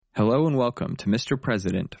Hello and welcome to Mr.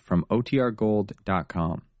 President from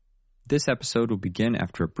OTRGold.com. This episode will begin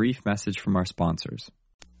after a brief message from our sponsors.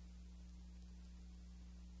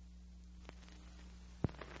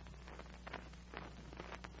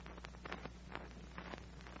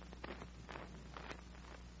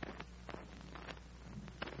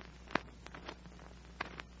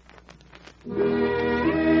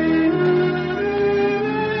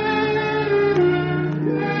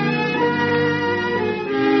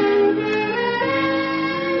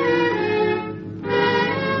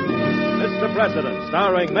 President,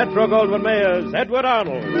 starring Metro-Goldwyn-Mayer's Edward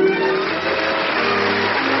Arnold.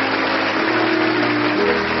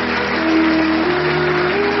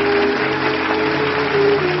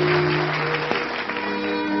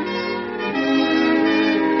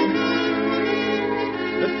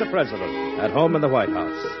 Mr. President, at home in the White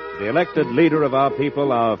House, the elected leader of our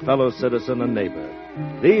people, our fellow citizen and neighbor.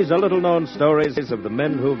 These are little-known stories of the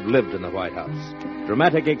men who've lived in the White House.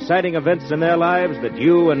 Dramatic, exciting events in their lives that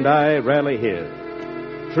you and I rarely hear.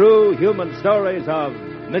 True human stories of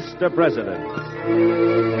Mr. President.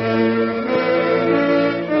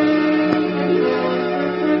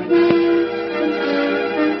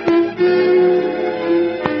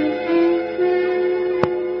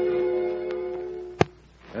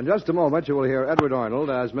 In just a moment, you will hear Edward Arnold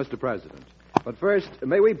as Mr. President. But first,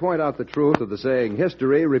 may we point out the truth of the saying,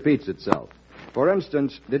 history repeats itself. For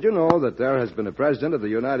instance, did you know that there has been a president of the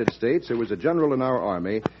United States who was a general in our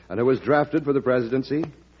army and who was drafted for the presidency?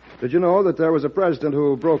 Did you know that there was a president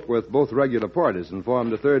who broke with both regular parties and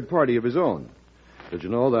formed a third party of his own? Did you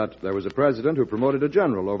know that there was a president who promoted a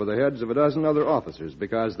general over the heads of a dozen other officers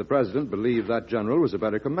because the president believed that general was a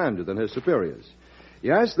better commander than his superiors?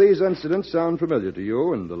 Yes, these incidents sound familiar to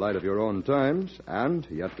you in the light of your own times, and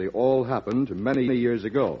yet they all happened many years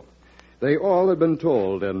ago. They all had been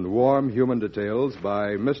told in warm human details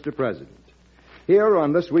by Mr. President. Here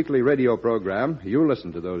on this weekly radio program, you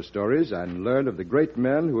listen to those stories and learn of the great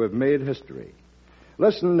men who have made history.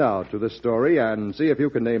 Listen now to the story and see if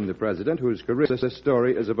you can name the president whose career this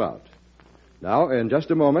story is about. Now, in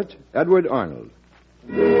just a moment, Edward Arnold.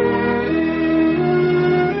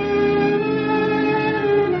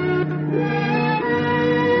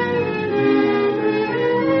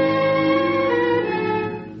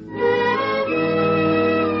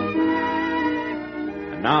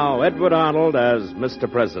 Now, Edward Arnold as Mr.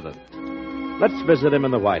 President. Let's visit him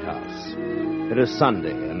in the White House. It is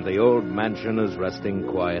Sunday, and the old mansion is resting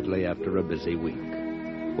quietly after a busy week.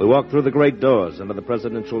 We walk through the great doors under the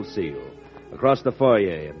presidential seal, across the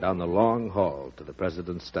foyer and down the long hall to the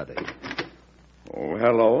president's study. Oh,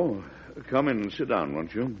 hello. Come in and sit down,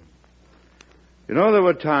 won't you? You know, there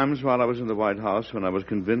were times while I was in the White House when I was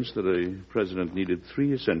convinced that a president needed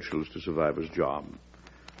three essentials to survive his job.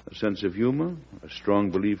 A sense of humor, a strong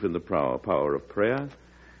belief in the power of prayer,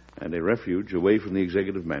 and a refuge away from the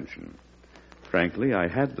executive mansion. Frankly, I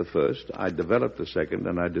had the first, I developed the second,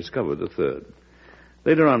 and I discovered the third.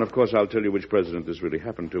 Later on, of course, I'll tell you which president this really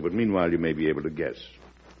happened to, but meanwhile you may be able to guess.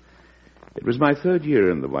 It was my third year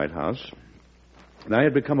in the White House, and I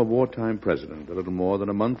had become a wartime president a little more than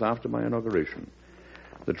a month after my inauguration.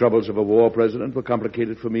 The troubles of a war president were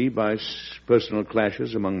complicated for me by personal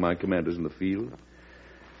clashes among my commanders in the field.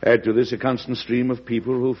 Add to this a constant stream of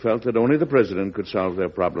people who felt that only the president could solve their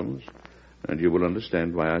problems, and you will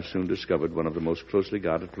understand why I soon discovered one of the most closely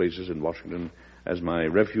guarded places in Washington as my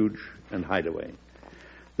refuge and hideaway.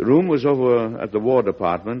 The room was over at the War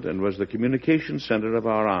Department and was the communications center of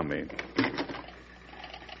our army.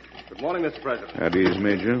 Good morning, Mr. President. At ease,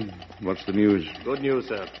 Major. What's the news? Good news,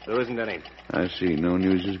 sir. There isn't any. I see. No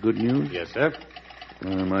news is good news? Yes, sir.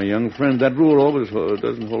 My young friend, that rule always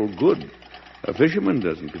doesn't hold good. A fisherman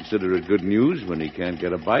doesn't consider it good news when he can't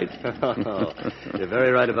get a bite. You're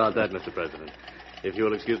very right about that, Mr. President. If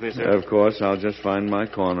you'll excuse me, sir. Of course, I'll just find my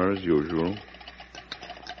corner as usual.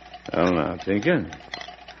 Well, now, Tinker,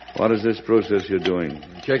 what is this process you're doing?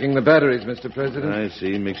 Checking the batteries, Mr. President. I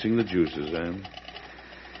see, mixing the juices,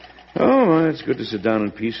 Oh, well, it's good to sit down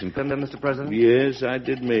in peace and... Mr. President? Yes, I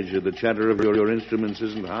did, Major. The chatter of your instruments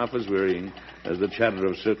isn't half as wearying as the chatter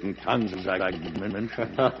of certain tongues, as I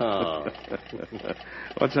mentioned.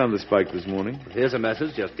 What's on the spike this morning? Here's a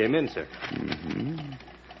message. Just came in, sir.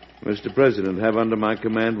 Mm-hmm. Mr. President, have under my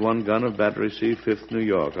command one gun of Battery C, 5th New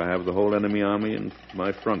York. I have the whole enemy army in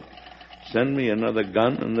my front. Send me another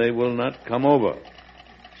gun, and they will not come over.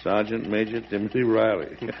 Sergeant Major Timothy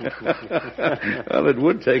Riley. Well, it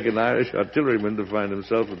would take an Irish artilleryman to find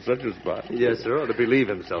himself in such a spot. Yes, sir, or to believe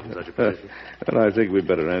himself in such a position. Well, I think we'd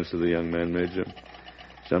better answer the young man, Major.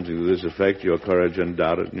 Something to this effect: your courage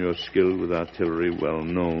undoubted and your skill with artillery well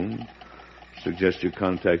known. Suggest you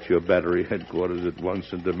contact your battery headquarters at once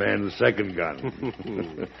and demand the second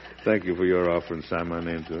gun. Thank you for your offer and sign my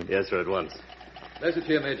name to it. Yes, sir, at once. Message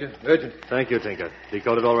here, Major. Urgent. Thank you, Tinker.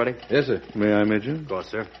 Decoded already? Yes, sir. May I, Major? Of course,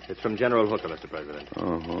 sir. It's from General Hooker, Mr. President.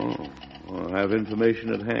 I have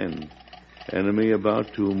information at hand. Enemy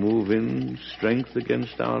about to move in strength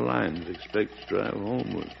against our lines. Expect to drive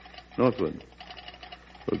homeward. Northward.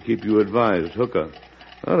 We'll keep you advised. Hooker.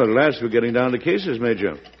 Well, at last we're getting down to cases,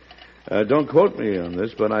 Major. Don't quote me on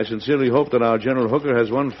this, but I sincerely hope that our General Hooker has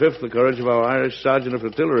 1/5 the courage of our Irish Sergeant of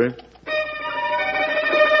Artillery.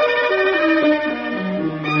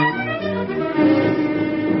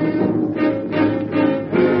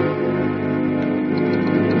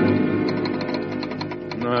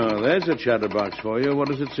 Now, there's a chatterbox for you. What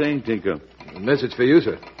is it saying, Tinker? A message for you,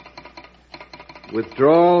 sir.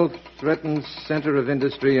 Withdrawal threatens center of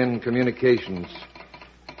industry and communications.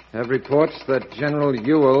 Have reports that General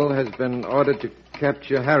Ewell has been ordered to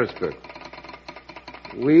capture Harrisburg.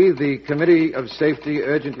 We, the Committee of Safety,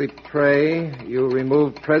 urgently pray you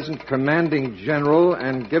remove present commanding general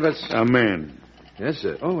and give us... A man. Yes,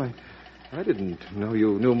 sir. Oh, I didn't know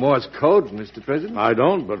you knew Morse code, Mr. President. I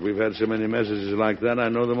don't, but we've had so many messages like that, I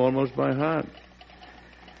know them almost by heart.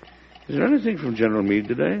 Is there anything from General Meade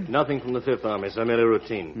today? Nothing from the Fifth Army, sir. Merely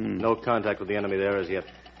routine. No contact with the enemy there as yet.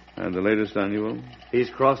 And the latest on Ewell? He's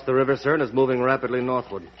crossed the river, sir, and is moving rapidly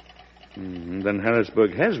northward. Then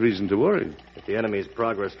Harrisburg has reason to worry. If the enemy's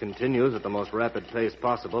progress continues at the most rapid pace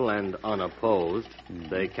possible and unopposed,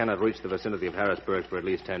 they cannot reach the vicinity of Harrisburg for at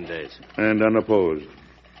least 10 days. And unopposed.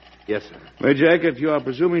 Yes, sir. Major Eckert, you are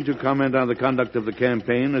presuming to comment on the conduct of the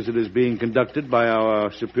campaign as it is being conducted by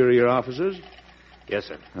our superior officers? Yes,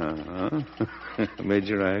 sir.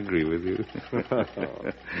 Major, I agree with you.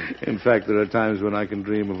 In fact, there are times when I can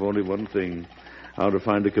dream of only one thing. How to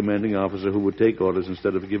find a commanding officer who would take orders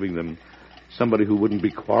instead of giving them. Somebody who wouldn't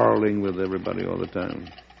be quarreling with everybody all the time.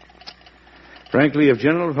 Frankly, if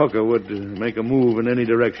General Hooker would make a move in any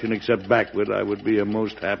direction except backward, I would be a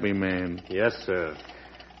most happy man. Yes, sir.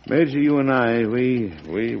 Major, you and I, we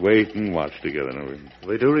wait and watch together, don't we?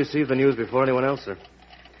 We do receive the news before anyone else, sir.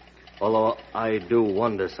 Although I do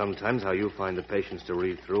wonder sometimes how you find the patience to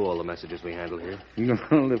read through all the messages we handle here.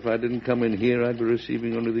 Well, if I didn't come in here, I'd be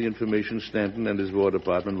receiving only the information Stanton and his War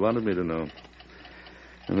Department wanted me to know.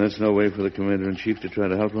 And that's no way for the Commander-in-Chief to try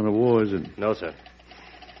to help run a war, is it? No, sir.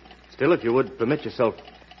 Still, if you would permit yourself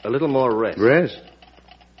a little more rest. Rest?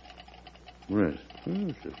 Rest?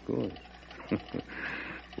 Yes, of course.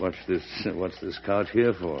 What's this couch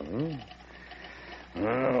here for, huh?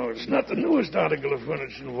 Oh, it's not the newest article of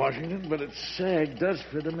furniture in Washington, but its sag does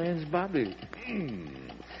fit a man's body.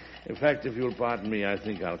 In fact, if you'll pardon me, I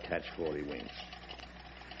think I'll catch 40 winks.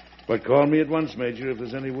 But call me at once, Major, if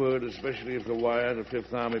there's any word, especially if the wire the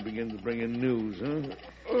Fifth Army begins to bring in news, huh?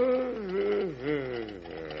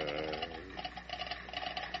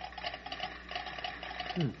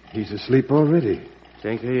 He's asleep already.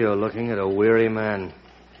 Tinker, you're looking at a weary man.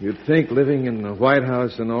 You'd think living in the White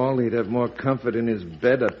House and all, he'd have more comfort in his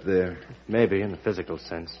bed up there. Maybe, in the physical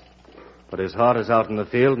sense. But his heart is out in the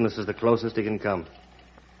field, and this is the closest he can come.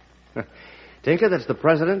 Tinker, that's the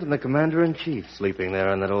President and the Commander-in-Chief sleeping there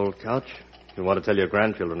on that old couch. You want to tell your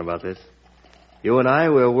grandchildren about this. You and I,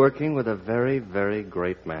 we're working with a very, very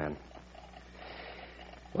great man.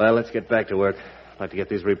 Well, let's get back to work. I'd like to get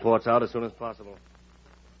these reports out as soon as possible.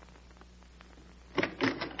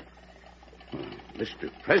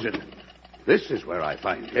 Mr. President, this is where I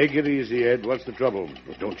find you. Take it easy, Ed. What's the trouble?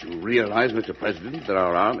 Well, don't you realize, Mr. President, that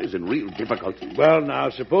our army's in real difficulty? Well,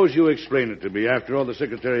 now, suppose you explain it to me. After all, the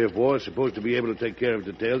Secretary of War is supposed to be able to take care of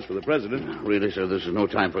details for the President. Really, sir, this is no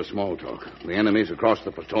time for small talk. The enemy's across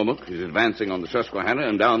the Potomac. He's advancing on the Susquehanna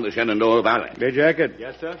and down the Shenandoah Valley. Major Eckert.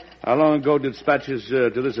 Yes, sir? How long ago did dispatches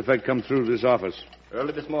to this effect come through this office?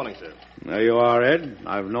 Early this morning, sir. There you are, Ed.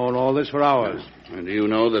 I've known all this for hours. And do you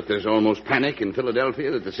know that there's almost panic in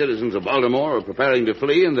Philadelphia, that the citizens of Baltimore are preparing to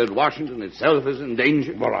flee, and that Washington itself is in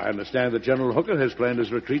danger? Well, I understand that General Hooker has planned his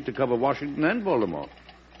retreat to cover Washington and Baltimore.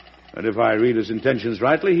 And if I read his intentions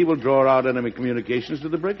rightly, he will draw out enemy communications to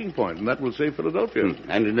the breaking point, and that will save Philadelphia.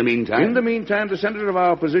 And in the meantime? In the meantime, the center of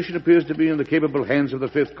our position appears to be in the capable hands of the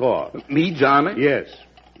Fifth Corps. Meade's army? Yes.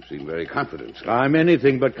 You seem very confident, sir. I'm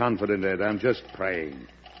anything but confident, Ed. I'm just praying.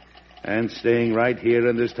 And staying right here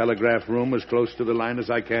in this telegraph room as close to the line as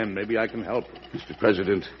I can. Maybe I can help. Mr.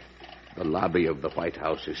 President, the lobby of the White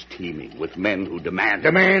House is teeming with men who demand...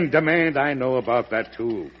 Demand. I know about that,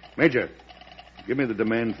 too. Major, give me the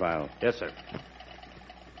demand file. Yes, sir.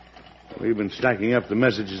 We've been stacking up the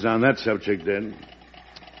messages on that subject, then.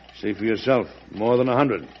 See for yourself. More than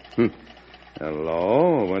 100.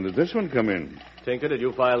 Hello. When did this one come in? Tinker, did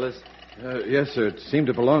you file this? Yes, sir. It seemed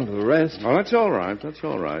to belong to the rest. Oh, that's all right. That's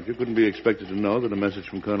all right. You couldn't be expected to know that a message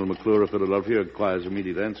from Colonel McClure of Philadelphia requires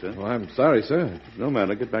immediate answer. Oh, I'm sorry, sir. No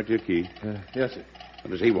matter. Get back to your key. Yes, sir.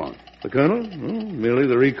 What does he want? The Colonel? Oh, merely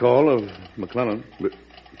the recall of McClellan. But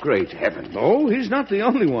great heavens. No, he's not the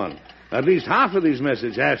only one. At least half of these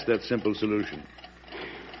messages ask that simple solution.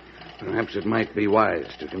 Perhaps it might be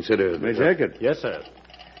wise to consider... Major Eckert. Yes, sir.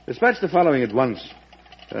 Dispatch the following at once.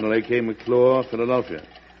 Colonel A.K. McClure, Philadelphia.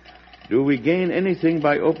 Do we gain anything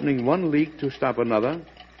by opening one leak to stop another?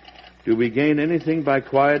 Do we gain anything by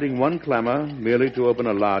quieting one clamor merely to open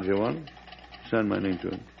a larger one? Sign my name to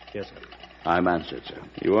it. Yes, sir. I'm answered, sir.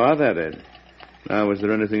 You are that, Ed. Now, was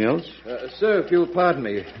there anything else? Sir, if you'll pardon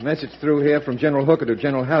me, message through here from General Hooker to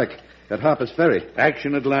General Halleck at Harper's Ferry.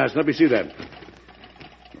 Action at last. Let me see that.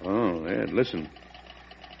 Oh, Ed, listen.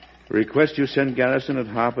 Request you send garrison at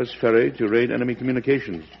Harper's Ferry to raid enemy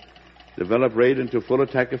communications. Develop raid into full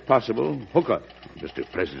attack if possible. Hooker. Mr.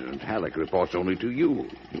 President, Halleck reports only to you.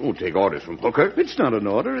 You won't take orders from Hooker. It's not an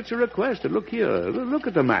order. It's a request. And look here. Look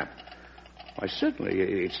at the map. Why, certainly,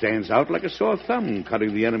 it stands out like a sore thumb.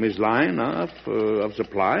 Cutting the enemy's line off of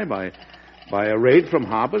supply by a raid from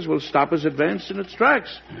Harper's will stop his advance in its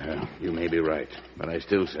tracks. Yeah, you may be right. But I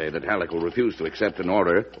still say that Halleck will refuse to accept an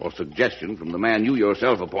order or suggestion from the man you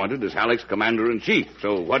yourself appointed as Halleck's commander-in-chief.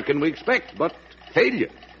 So what can we expect but failure?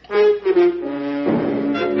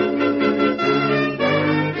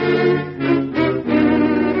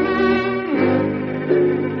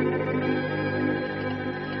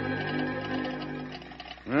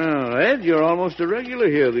 Well, Ed, you're almost a regular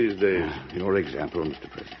here these days. Your example, Mr.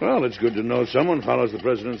 President. Well, it's good to know someone follows the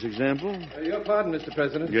president's example. Your pardon, Mr.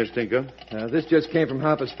 President. Yes, Tinker? This just came from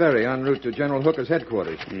Harper's Ferry en route to General Hooker's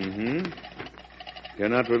headquarters. Mm-hmm.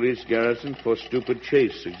 Cannot release garrison for stupid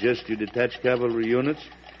chase. Suggest you detach cavalry units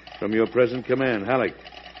from your present command. Halleck,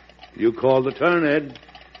 you call the turn, Ed.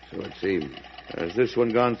 So it seems. Has this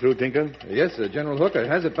one gone through, Tinker? Yes, sir. General Hooker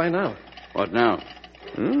has it by now. What now?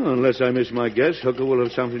 Oh, unless I miss my guess, Hooker will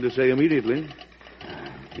have something to say immediately.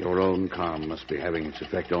 Your own calm must be having its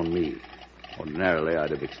effect on me. Ordinarily,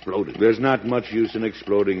 I'd have exploded. There's not much use in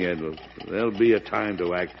exploding, Ed. There'll be a time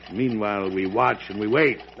to act. Meanwhile, we watch and we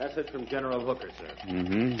wait. Message from General Hooker, sir.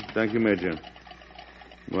 Mm-hmm. Thank you, Major.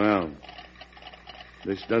 Well,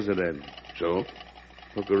 this does it, Ed. So?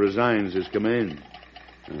 Hooker resigns his command.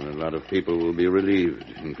 And a lot of people will be relieved,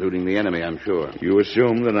 including the enemy, I'm sure. You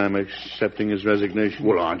assume that I'm accepting his resignation?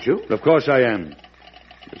 Well, aren't you? Of course I am.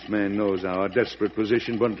 This man knows our desperate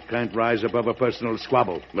position, but can't rise above a personal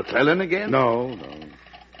squabble. McClellan again? No.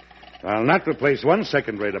 I'll not replace one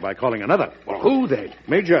second raider by calling another. Well, who then?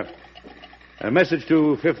 Major, a message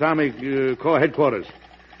to 5th Army Corps headquarters.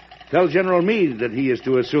 Tell General Meade that he is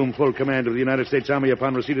to assume full command of the United States Army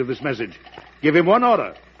upon receipt of this message. Give him one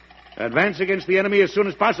order. Advance against the enemy as soon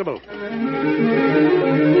as possible.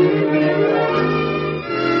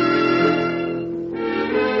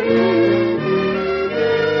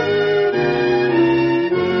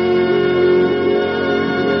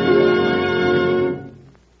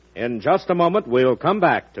 In just a moment, we'll come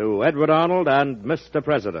back to Edward Arnold and Mr.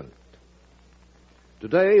 President.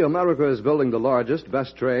 Today, America is building the largest,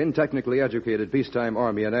 best-trained, technically educated peacetime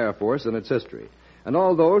Army and Air Force in its history. And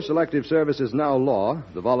although selective service is now law,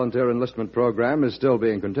 the volunteer enlistment program is still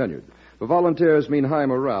being continued. For volunteers mean high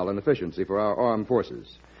morale and efficiency for our armed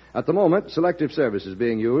forces. At the moment, selective service is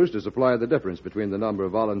being used to supply the difference between the number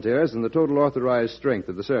of volunteers and the total authorized strength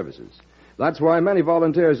of the services. That's why many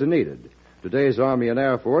volunteers are needed. Today's Army and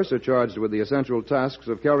Air Force are charged with the essential tasks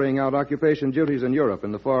of carrying out occupation duties in Europe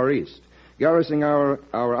and the Far East, garrisoning our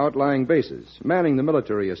outlying bases, manning the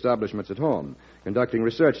military establishments at home, conducting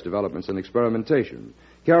research developments and experimentation,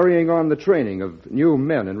 carrying on the training of new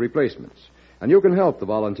men and replacements. And you can help the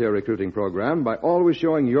volunteer recruiting program by always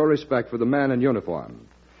showing your respect for the man in uniform.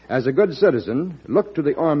 As a good citizen, look to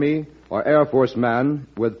the Army or Air Force man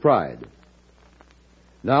with pride.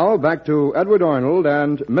 Now, back to Edward Arnold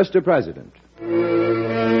and Mr. President.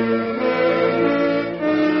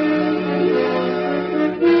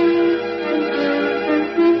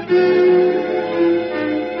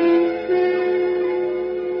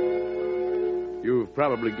 You've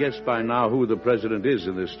probably guessed by now who the president is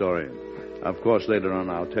in this story. Of course, later on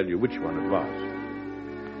I'll tell you which one it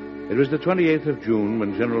was. It was the 28th of June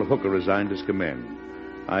when General Hooker resigned his command.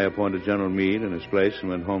 I appointed General Meade in his place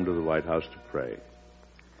and went home to the White House to pray.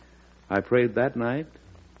 I prayed that night,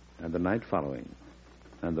 and the night following,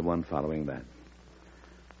 and the one following that.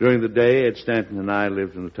 During the day, Ed Stanton and I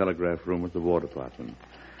lived in the telegraph room at the War Department.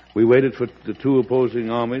 We waited for the two opposing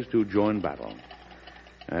armies to join battle.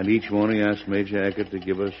 And each morning asked Major Eckert to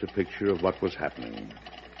give us a picture of what was happening.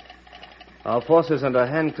 Our forces under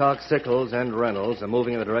Hancock, Sickles, and Reynolds are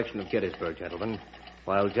moving in the direction of Gettysburg, gentlemen,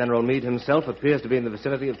 while General Meade himself appears to be in the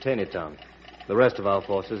vicinity of Taneytown. The rest of our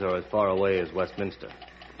forces are as far away as Westminster.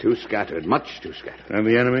 Too scattered, much too scattered. And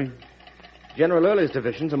the enemy? General Early's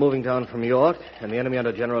divisions are moving down from York, and the enemy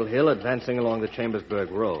under General Hill advancing along the Chambersburg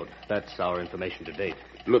Road. That's our information to date.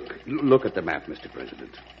 Look at the map, Mr.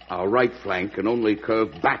 President. Our right flank can only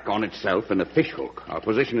curve back on itself in a fishhook. Our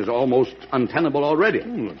position is almost untenable already.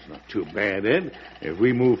 It's not too bad, Ed. If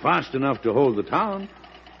we move fast enough to hold the town,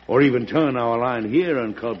 or even turn our line here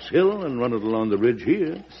on Culp's Hill and run it along the ridge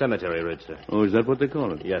here. Cemetery Ridge, sir. Oh, is that what they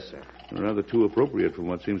call it? Yes, sir. Rather too appropriate from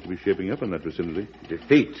what seems to be shaping up in that vicinity.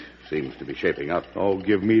 Defeat seems to be shaping up. Oh,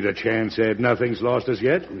 give me the chance, Ed. Nothing's lost as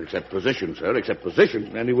yet. Except position, sir, except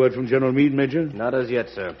position. Any word from General Meade, Major? Not as yet,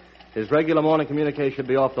 sir. His regular morning communique should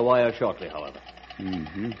be off the wire shortly, however.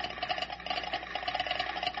 Mm-hmm.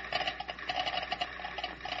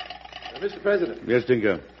 Mr. President. Yes,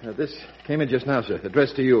 Tinker. This came in just now, sir.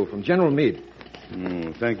 Addressed to you from General Meade.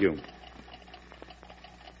 Thank you.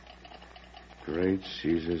 Great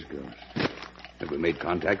Caesar's ghost. Have we made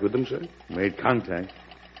contact with them, sir? Made contact.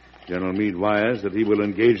 General Meade wires that he will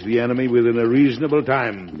engage the enemy within a reasonable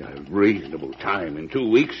time. A reasonable time. In 2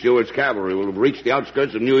 weeks, Stewart's cavalry will have reached the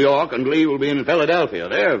outskirts of New York, and Lee will be in Philadelphia.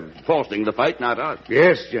 They're forcing the fight, not us.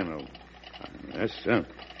 Yes, General. Yes, sir.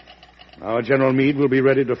 Our General Meade will be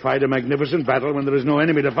ready to fight a magnificent battle when there is no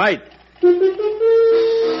enemy to fight.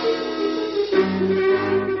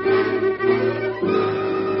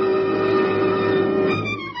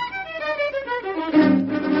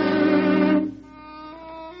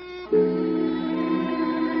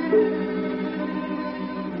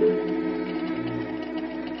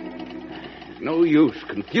 No use.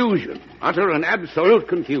 Confusion. Utter and absolute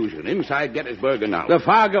confusion inside Gettysburg and now. The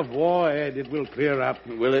fog of war, Ed, it will clear up.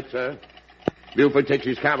 Will it, sir? Buford takes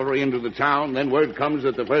his cavalry into the town. Then word comes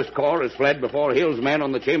that the First Corps has fled before Hill's men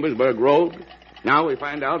on the Chambersburg Road. Now we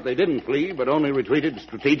find out they didn't flee, but only retreated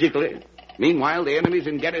strategically. Meanwhile, the enemy's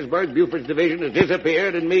in Gettysburg. Buford's division has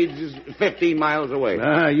disappeared, and Meade's is 15 miles away.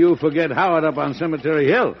 You forget Howard up on Cemetery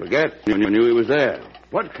Hill. Forget? You knew he was there.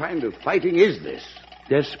 What kind of fighting is this?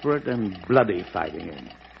 Desperate and bloody fighting.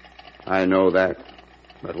 I know that.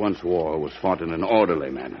 But once war was fought in an orderly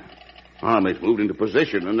manner. Armies moved into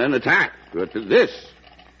position and then attacked. But this,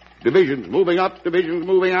 divisions moving up, divisions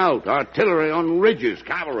moving out. Artillery on ridges,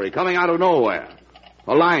 cavalry coming out of nowhere.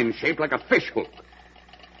 A line shaped like a fishhook.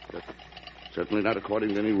 Certainly not according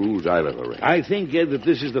to any rules I've ever read. I think, Ed, that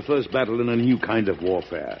this is the first battle in a new kind of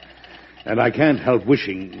warfare. And I can't help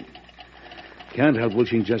wishing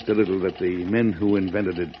just a little that the men who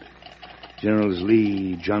invented it, Generals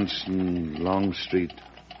Lee, Johnson, Longstreet,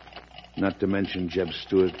 not to mention Jeb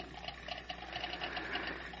Stuart,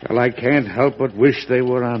 well, I can't help but wish they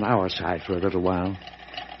were on our side for a little while.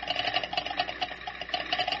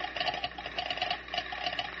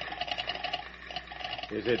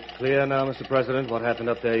 Is it clear now, Mr. President, what happened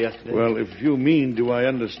up there yesterday? Well, if you mean, do I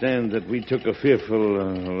understand that we took a fearful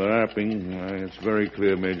larping? It's very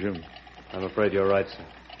clear, Major. I'm afraid you're right,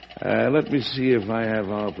 sir. Let me see if I have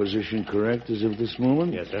our position correct as of this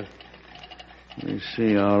moment. Yes, sir. Let me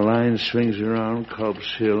see. Our line swings around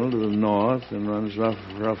Culp's Hill to the north and runs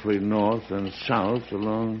roughly north and south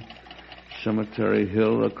along Cemetery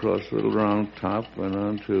Hill across Little Round Top and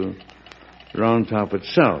on to Round Top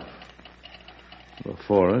itself.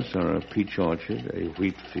 Before us are a peach orchard, a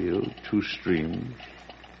wheat field, 2 streams,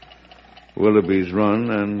 Willoughby's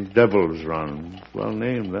Run and Devil's Run. Well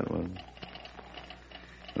named, that one.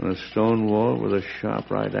 And a stone wall with a sharp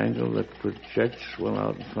right angle that projects well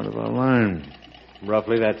out in front of our line.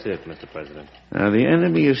 Roughly that's it, Mr. President. Now, the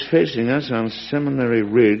enemy is facing us on Seminary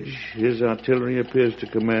Ridge. His artillery appears to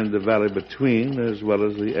command the valley between, as well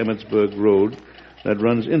as the Emmitsburg Road that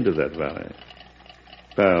runs into that valley,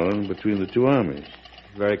 parallel between the two armies.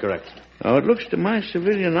 Very correct, sir. Now, it looks to my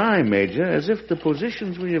civilian eye, Major, as if the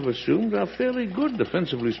positions we have assumed are fairly good,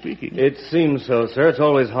 defensively speaking. It seems so, sir. It's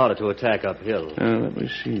always harder to attack uphill. Let me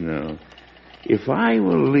see now. If I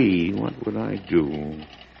were Lee, what would I do?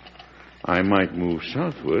 I might move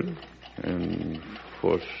southward and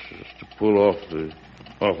force us to pull off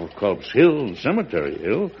of Culp's Hill and Cemetery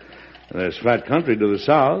Hill. And there's flat country to the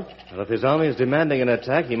south. Well, if his army is demanding an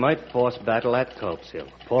attack, he might force battle at Culp's Hill.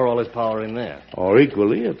 Pour all his power in there. Or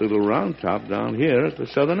equally at the Little Round Top down here at the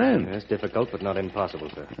southern end. That's difficult, but not impossible,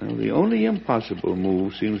 sir. Well, the only impossible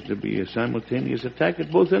move seems to be a simultaneous attack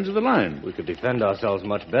at both ends of the line. We could defend ourselves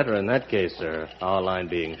much better in that case, sir, our line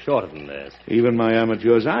being shorter than theirs. Even my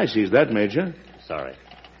amateur's eye sees that, Major. Sorry.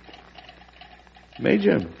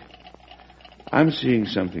 Major, I'm seeing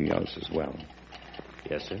something else as well.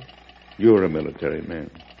 Yes, sir? You're a military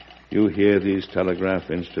man. You hear these telegraph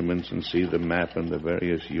instruments and see the map and the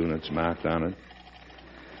various units marked on it.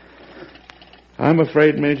 I'm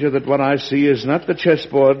afraid, Major, that what I see is not the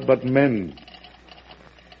chessboard, but men.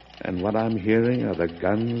 And what I'm hearing are the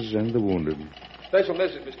guns and the wounded. Special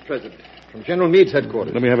message, Mr. President, from General Meade's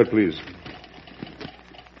headquarters. Let me have it, please.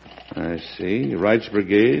 I see. Wright's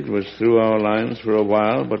brigade was through our lines for a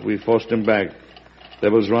while, but we forced him back.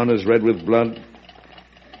 Devil's Run is red with blood,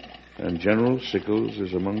 and General Sickles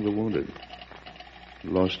is among the wounded.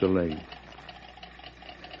 Lost a leg.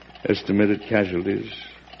 Estimated casualties,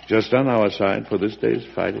 just on our side for this day's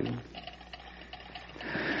fighting,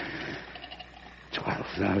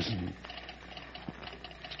 12,000.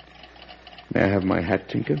 May I have my hat,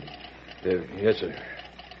 Tinker? Yes, sir.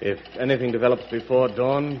 If anything develops before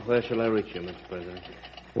dawn, where shall I reach you, Mr. President?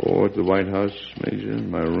 Oh, at the White House, Major, in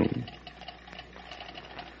my room.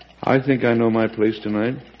 I think I know my place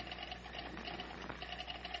tonight.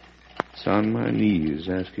 It's on my knees,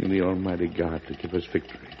 asking the Almighty God to give us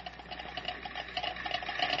victory.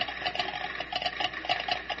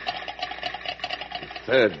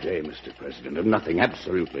 Third day, Mr. President, of nothing,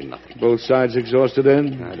 absolutely nothing. Both sides exhausted,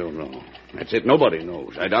 then? I don't know. That's it. Nobody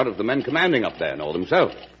knows. I doubt if the men commanding up there know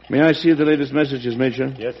themselves. May I see the latest messages,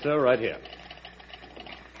 Major? Yes, sir, right here.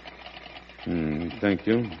 Thank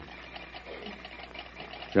you.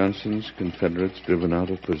 Johnson's Confederates driven out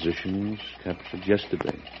of positions captured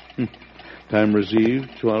yesterday. Time received,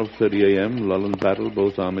 12:30 a.m., lull in battle,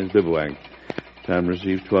 both armies bivouac. Time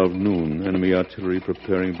received, 12 noon. Enemy artillery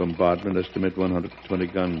preparing bombardment, estimate 120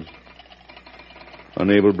 guns.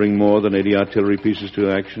 Unable to bring more than 80 artillery pieces to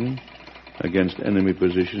action against enemy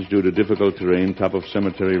positions due to difficult terrain, top of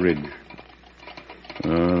Cemetery Ridge.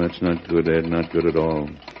 Oh, that's not good, Ed, not good at all.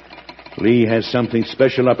 Lee has something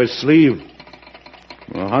special up his sleeve.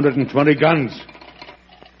 120 guns.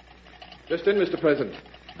 Just in, Mr. President.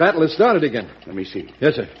 Battle has started again. Let me see.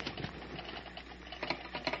 Yes, sir.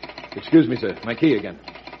 Excuse me, sir. My key again.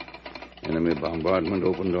 Enemy bombardment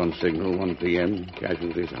opened on signal 1 p.m.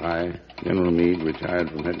 Casualties high. General Meade retired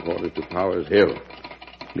from headquarters to Powers Hill.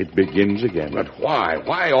 It begins again. But why?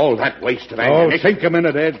 Why all that waste of Oh, ammunition? think a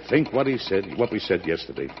minute, Ed. Think what we said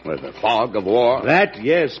yesterday. Well, the fog of war? That,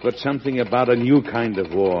 yes, but something about a new kind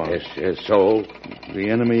of war. Yes, so? The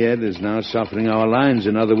enemy, Ed, is now softening our lines.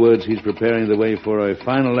 In other words, he's preparing the way for a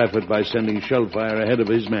final effort by sending shell fire ahead of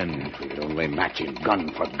his men. If we could only match him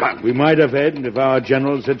gun for gun. We might have, Ed, if our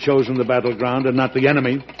generals had chosen the battleground and not the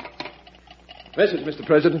enemy. Message, Mr.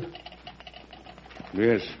 President.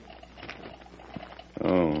 Yes.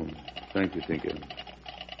 Oh, thank you, Tinker.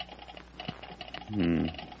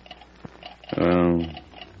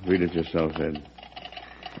 Read it yourself, Ed.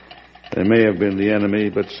 They may have been the enemy,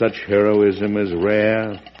 but such heroism is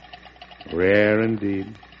rare. Rare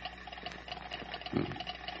indeed.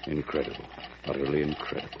 Incredible. Utterly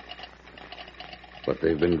incredible. But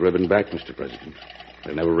they've been driven back, Mr. President.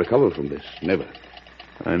 They'll never recover from this. Never.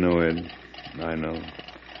 I know, Ed. I know.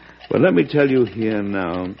 But let me tell you here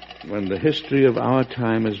now, when the history of our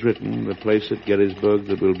time is written, the place at Gettysburg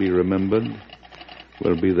that will be remembered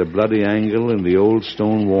will be the bloody angle in the old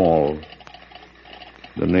stone wall.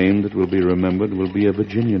 The name that will be remembered will be a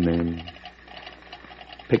Virginia name.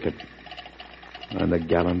 Pickett. And the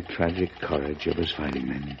gallant, tragic courage of his fighting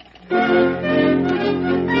men.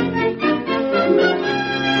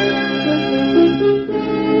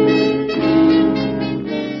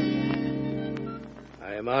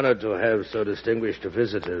 I'm honored to have so distinguished a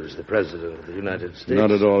visitor as the President of the United States.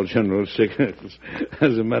 Not at all, General Sickles.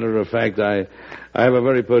 As a matter of fact, I have a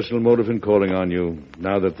very personal motive in calling on you,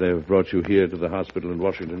 now that they've brought you here to the hospital in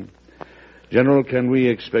Washington. General, can we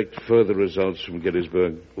expect further results from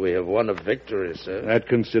Gettysburg? We have won a victory, sir. At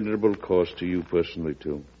considerable cost to you personally,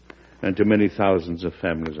 too, and to many thousands of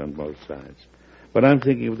families on both sides. But I'm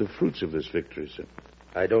thinking of the fruits of this victory, sir.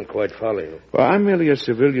 I don't quite follow you. Well, I'm merely a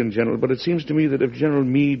civilian, General, but it seems to me that if General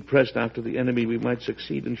Meade pressed after the enemy, we might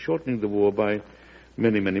succeed in shortening the war by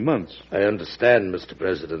many, many months. I understand, Mr.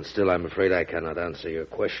 President. Still, I'm afraid I cannot answer your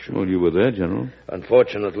question. Well, you were there, General.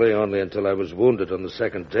 Unfortunately, only until I was wounded on the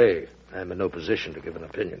second day. I'm in no position to give an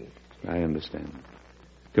opinion. I understand.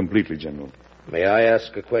 Completely, General. May I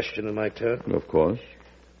ask a question in my turn? Of course.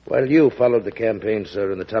 While you followed the campaign,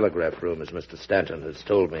 sir, in the telegraph room, as Mr. Stanton has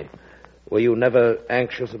told me, were you never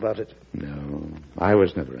anxious about it? No, I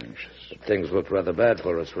was never anxious. Things looked rather bad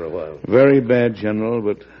for us for a while. Very bad, General,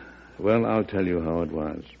 but, well, I'll tell you how it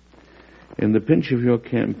was. In the pinch of your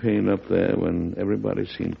campaign up there, when everybody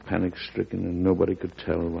seemed panic-stricken and nobody could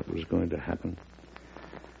tell what was going to happen,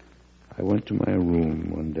 I went to my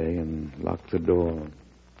room one day and locked the door.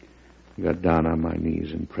 I got down on my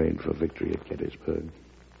knees and prayed for victory at Gettysburg.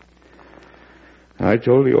 I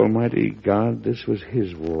told the Almighty God this was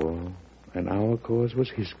His war, and our cause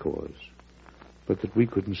was His cause, but that we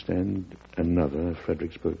couldn't stand another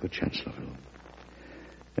Fredericksburg or Chancellorsville.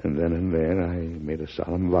 And then and there I made a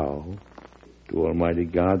solemn vow to Almighty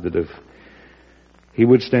God that if He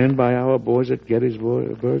would stand by our boys at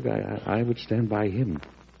Gettysburg, I would stand by Him.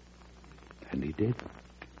 And He did.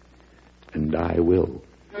 And I will.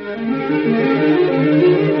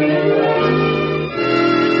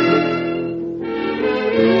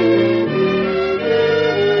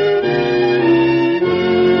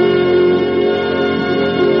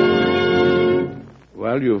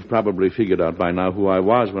 Well, you've probably figured out by now who I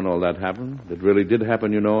was when all that happened. It really did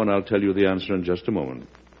happen, and I'll tell you the answer in just a moment.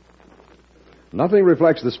 Nothing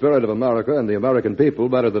reflects the spirit of America and the American people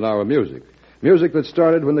better than our music. Music that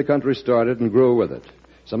started when the country started and grew with it.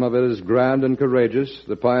 Some of it is grand and courageous,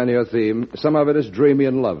 the pioneer theme. Some of it is dreamy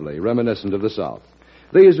and lovely, reminiscent of the South.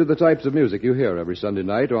 These are the types of music you hear every Sunday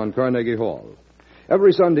night on Carnegie Hall.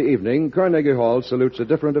 Every Sunday evening, Carnegie Hall salutes a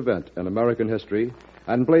different event in American history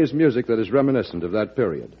and plays music that is reminiscent of that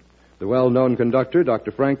period. The well-known conductor,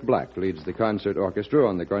 Dr. Frank Black, leads the concert orchestra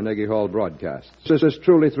on the Carnegie Hall broadcast. This is a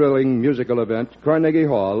truly thrilling musical event, Carnegie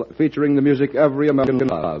Hall, featuring the music every American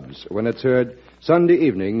loves when it's heard Sunday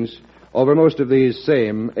evenings over most of these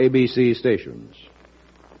same ABC stations.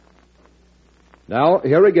 Now,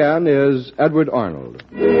 here again is Edward Arnold.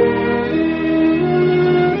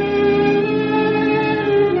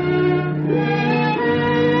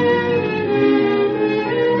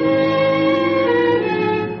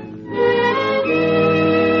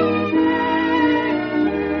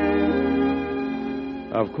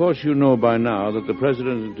 Of course, you know by now that the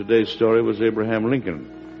president in today's story was Abraham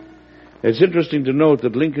Lincoln. It's interesting to note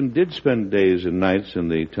that Lincoln did spend days and nights in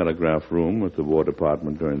the telegraph room with the War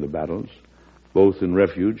Department during the battles, both in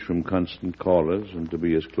refuge from constant callers and to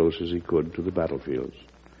be as close as he could to the battlefields.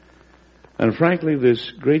 And frankly,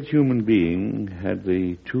 this great human being had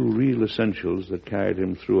the two real essentials that carried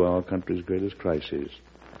him through our country's greatest crises: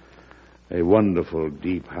 a wonderful,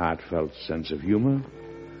 deep, heartfelt sense of humor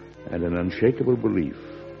and an unshakable belief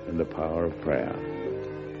in the power of prayer.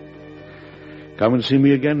 Come and see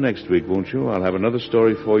me again next week, won't you? I'll have another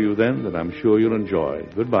story for you then that I'm sure you'll enjoy.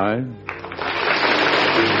 Goodbye.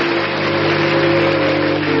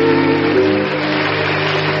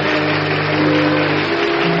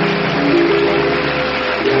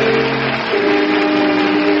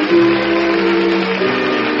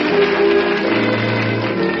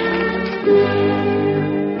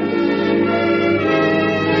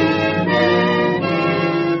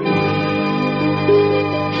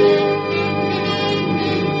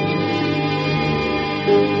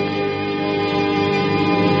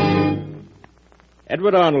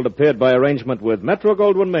 Edward Arnold appeared by arrangement with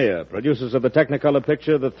Metro-Goldwyn-Mayer, producers of the Technicolor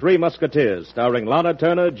picture The Three Musketeers, starring Lana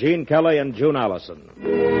Turner, Gene Kelly, and June Allison.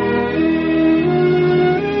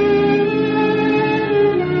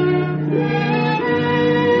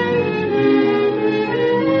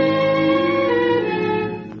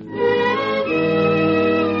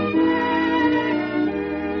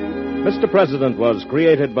 Mr. President was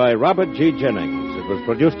created by Robert G. Jennings. It was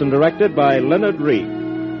produced and directed by Leonard Reed.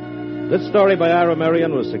 This story by Ira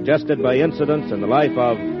Marion was suggested by incidents in the life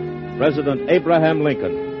of President Abraham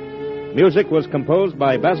Lincoln. Music was composed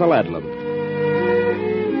by Basil Adlam.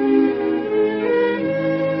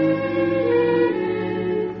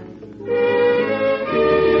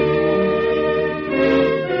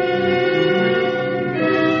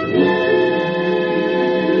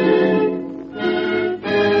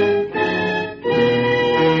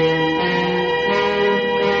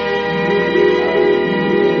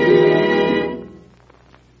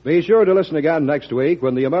 Be sure to listen again next week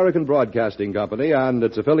when the American Broadcasting Company and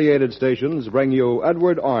its affiliated stations bring you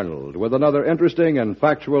Edward Arnold with another interesting and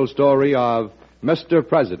factual story of Mr.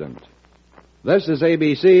 President. This is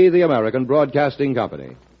ABC, the American Broadcasting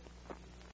Company.